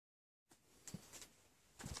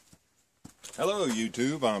Hello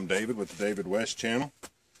YouTube, I'm David with the David West channel.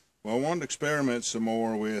 Well, I wanted to experiment some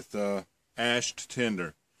more with ashed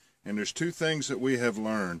tinder. And there's two things that we have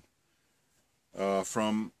learned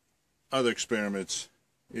from other experiments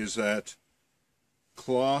is that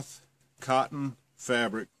cloth, cotton,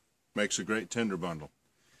 fabric makes a great tinder bundle.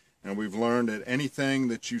 And we've learned that anything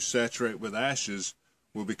that you saturate with ashes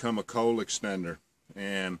will become a coal extender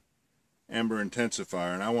and ember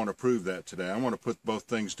intensifier. And I want to prove that today. I want to put both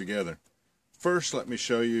things together. First, let me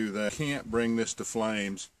show you that you can't bring this to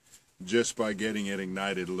flames just by getting it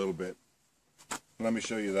ignited a little bit. Let me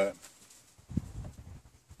show you that.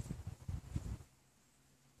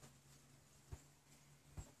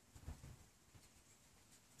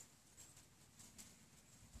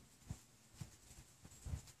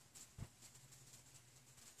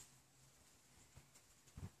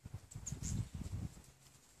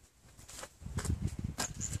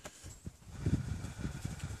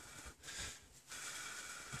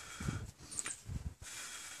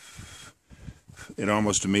 It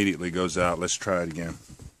almost immediately goes out. Let's try it again.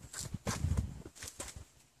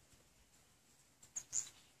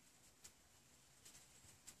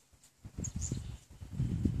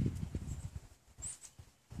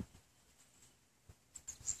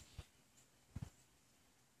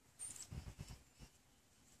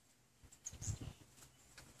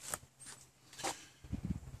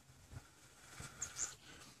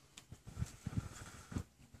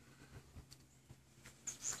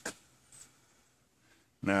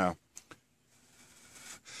 Now,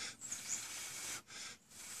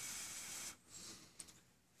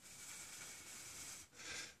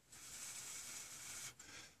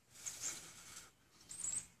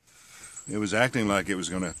 it was acting like it was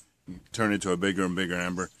going to turn into a bigger and bigger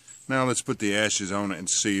ember. Now let's put the ashes on it and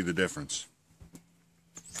see the difference.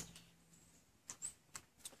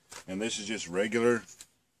 And this is just regular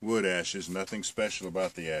wood ashes, nothing special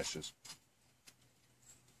about the ashes.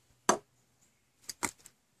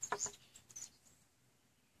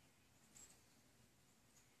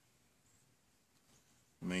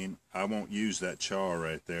 I mean, I won't use that char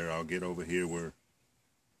right there. I'll get over here where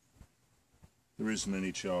there isn't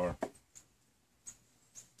any char.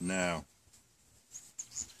 Now,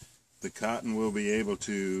 the cotton will be able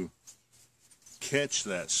to catch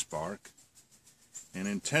that spark and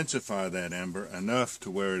intensify that ember enough to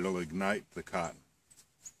where it'll ignite the cotton.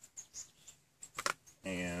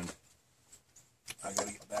 And I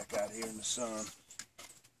gotta get back out here in the sun.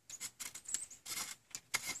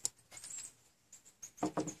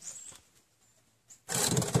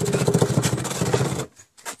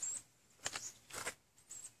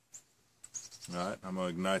 Alright, I'm going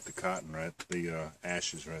to ignite the cotton, right, the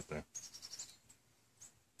ashes right there.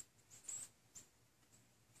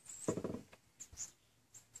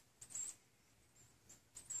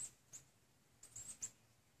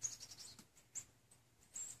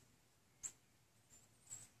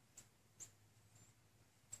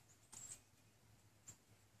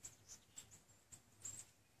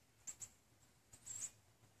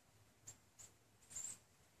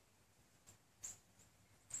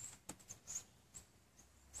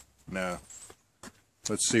 Now,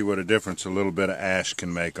 let's see what a difference a little bit of ash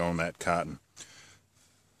can make on that cotton.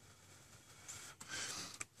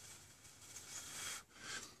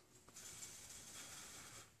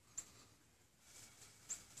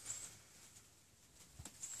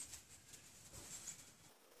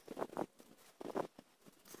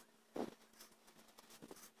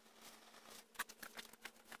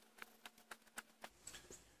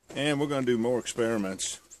 And we're going to do more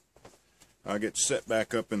experiments. I'll get set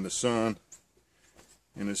back up in the sun,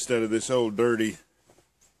 and instead of this old dirty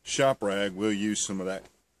shop rag, we'll use some of that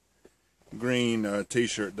green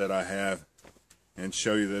t-shirt that I have and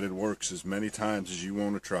show you that it works as many times as you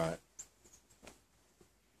want to try it.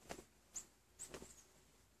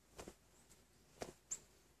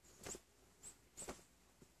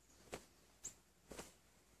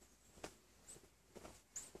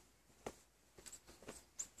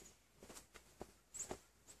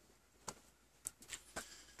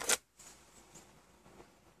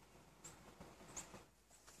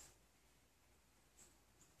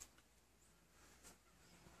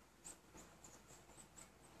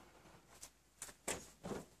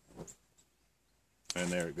 And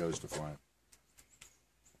there it goes to flame.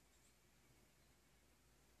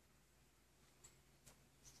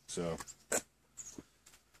 So, I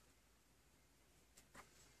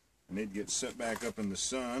need to get set back up in the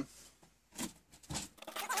sun.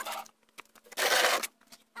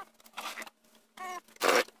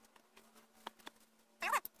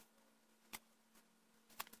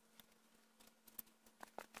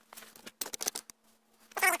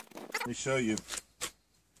 Let me show you.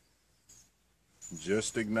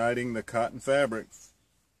 Just igniting the cotton fabric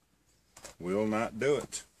will not do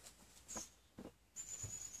it.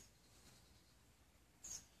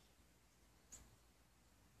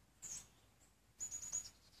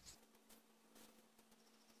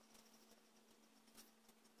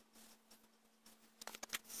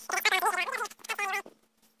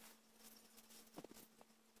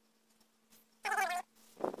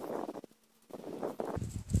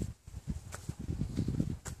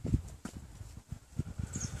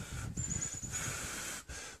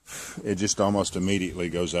 It just almost immediately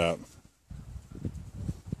goes out.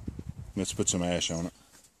 Let's put some ash on it.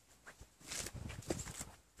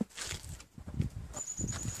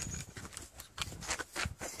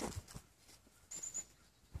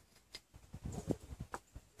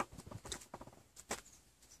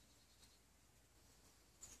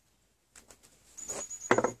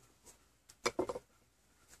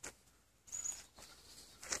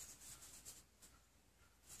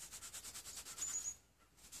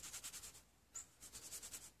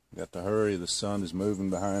 Got to hurry, the sun is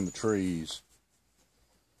moving behind the trees.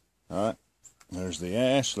 Alright, there's the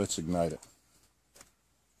ash, let's ignite it.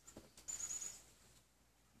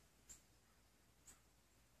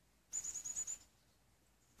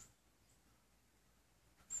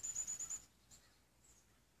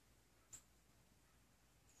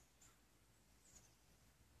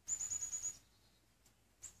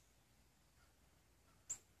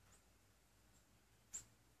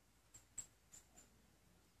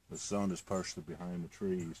 The sun is partially behind the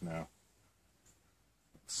trees now.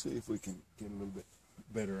 Let's see if we can get a little bit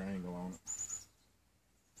better angle on it.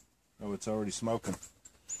 Oh, it's already smoking.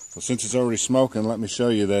 Well, since it's already smoking, let me show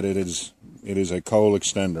you that it is a coal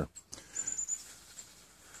extender.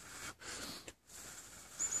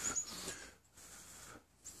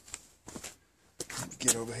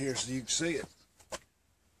 Get over here so you can see it.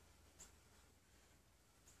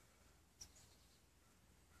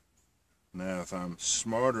 Now, if I'm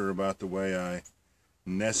smarter about the way I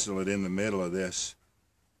nestle it in the middle of this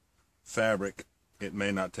fabric, it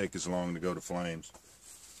may not take as long to go to flames.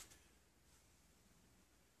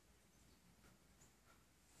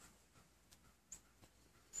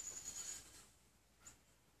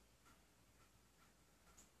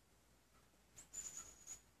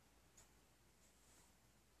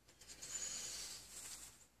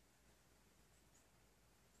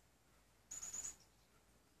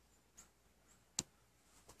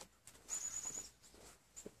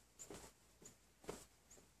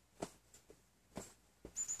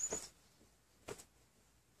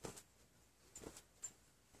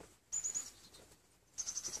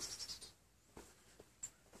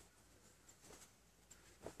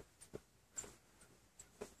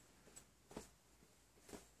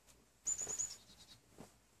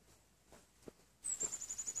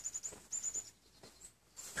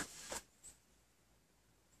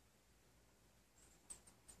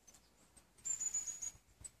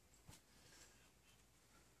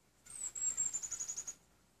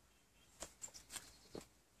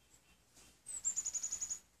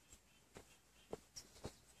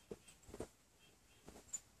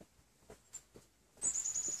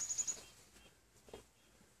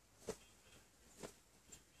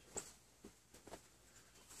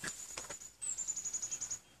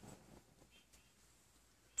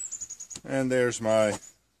 And there's my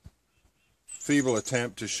feeble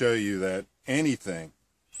attempt to show you that anything,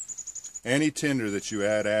 any tinder that you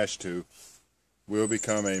add ash to will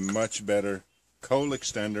become a much better coal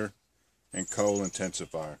extender and coal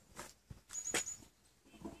intensifier.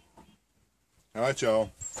 All right,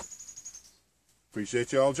 y'all.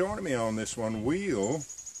 Appreciate y'all joining me on this one. We'll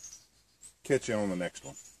catch you on the next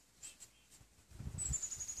one.